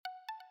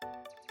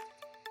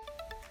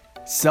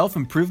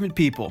Self-improvement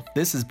people,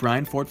 this is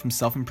Brian Ford from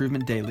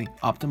Self-Improvement Daily,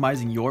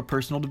 optimizing your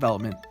personal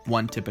development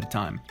one tip at a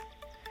time.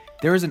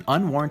 There is an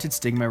unwarranted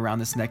stigma around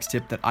this next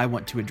tip that I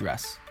want to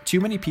address. Too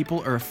many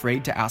people are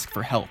afraid to ask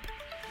for help.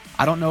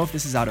 I don't know if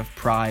this is out of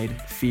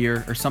pride,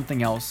 fear, or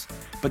something else,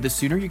 but the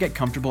sooner you get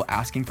comfortable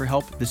asking for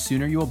help, the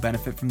sooner you will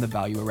benefit from the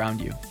value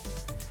around you.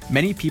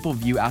 Many people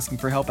view asking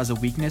for help as a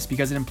weakness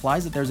because it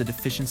implies that there's a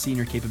deficiency in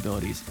your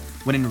capabilities,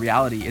 when in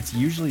reality, it's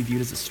usually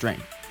viewed as a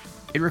strength.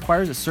 It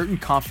requires a certain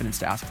confidence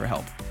to ask for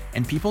help,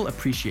 and people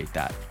appreciate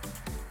that.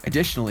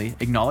 Additionally,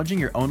 acknowledging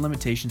your own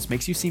limitations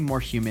makes you seem more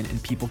human,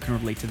 and people can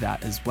relate to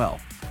that as well.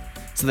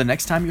 So the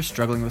next time you're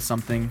struggling with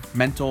something,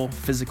 mental,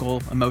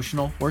 physical,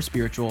 emotional, or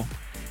spiritual,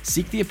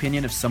 seek the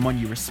opinion of someone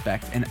you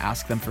respect and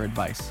ask them for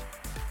advice.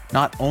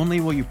 Not only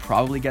will you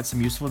probably get some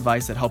useful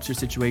advice that helps your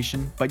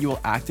situation, but you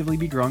will actively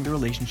be growing the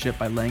relationship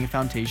by laying a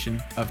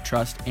foundation of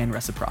trust and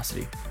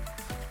reciprocity.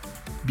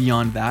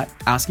 Beyond that,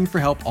 asking for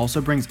help also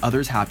brings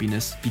others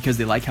happiness because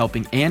they like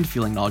helping and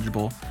feeling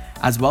knowledgeable,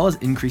 as well as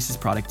increases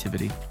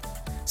productivity.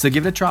 So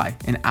give it a try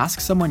and ask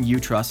someone you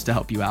trust to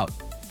help you out.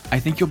 I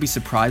think you'll be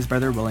surprised by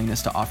their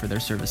willingness to offer their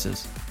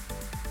services.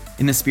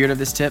 In the spirit of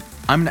this tip,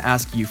 I'm going to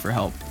ask you for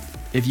help.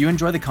 If you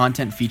enjoy the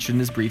content featured in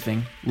this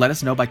briefing, let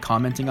us know by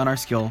commenting on our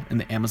skill in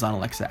the Amazon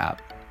Alexa app.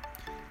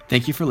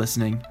 Thank you for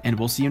listening, and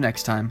we'll see you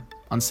next time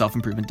on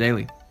Self-Improvement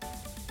Daily.